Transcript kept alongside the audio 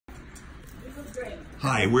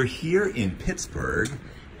Hi, we're here in Pittsburgh,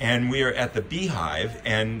 and we are at the Beehive,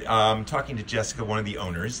 and talking to Jessica, one of the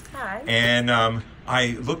owners. Hi. And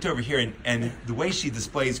I looked over here, and the way she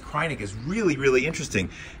displays Kreinik is really, really interesting.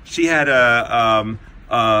 She had an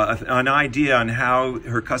idea on how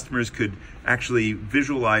her customers could actually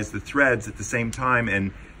visualize the threads at the same time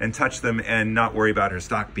and touch them and not worry about her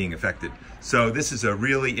stock being affected. So this is a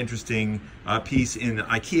really interesting piece in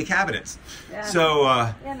IKEA cabinets. Yeah. So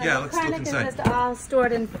yeah, let's look inside. Is just all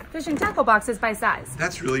stored in fishing tackle boxes by size.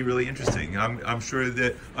 That's really, really interesting. I'm sure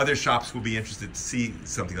that other shops will be interested to see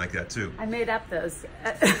something like that too. I made up those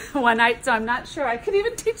one night, so I'm not sure I could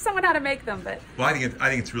even teach someone how to make them. But well, I think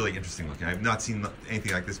it's really interesting looking. I've not seen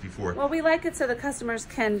anything like this before. Well, we like it so the customers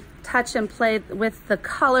can touch and play with the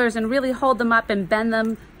colors and really hold them up and bend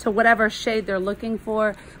them to whatever shade they're looking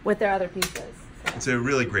for with their other pieces. So. It's a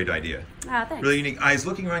really great idea. Ah, thanks. Really unique. I was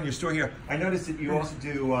looking around your store here. I noticed that you also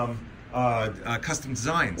do custom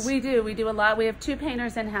designs. We do a lot. We have 2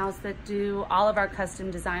 painters in-house that do all of our custom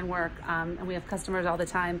design work, and we have customers all the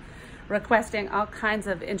time requesting all kinds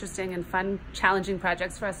of interesting and fun, challenging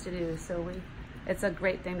projects for us to do. So it's a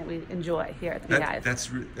great thing that we enjoy here at the Beehive.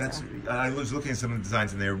 I was looking at some of the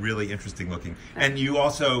designs, and they're really interesting looking. And you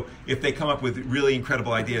also, if they come up with really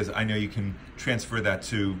incredible ideas, I know you can transfer that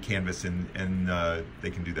to Canvas, and they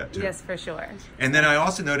can do that too. Yes, for sure. And then I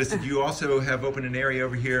also noticed that you also have opened an area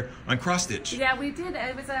over here on cross stitch. Yeah, we did.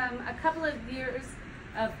 It was a couple of years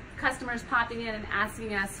of customers popping in and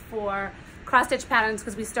asking us for cross stitch patterns,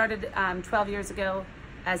 because we started 12 years ago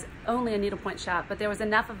as only a needlepoint shop, but there was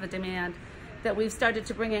enough of a demand that we've started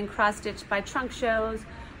to bring in cross stitch by trunk shows.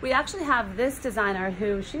 We actually have this designer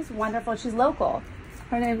who, she's wonderful, she's local.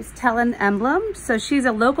 Her name is Tellen Emblem. So she's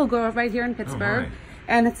a local girl right here in Pittsburgh. Oh,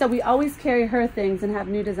 and so we always carry her things and have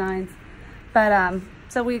new designs. But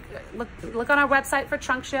so we look on our website for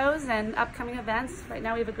trunk shows and upcoming events. Right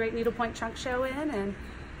now we have a great needlepoint trunk show in, and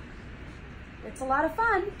it's a lot of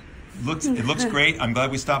fun. It looks great. I'm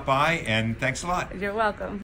glad we stopped by, and thanks a lot. You're welcome.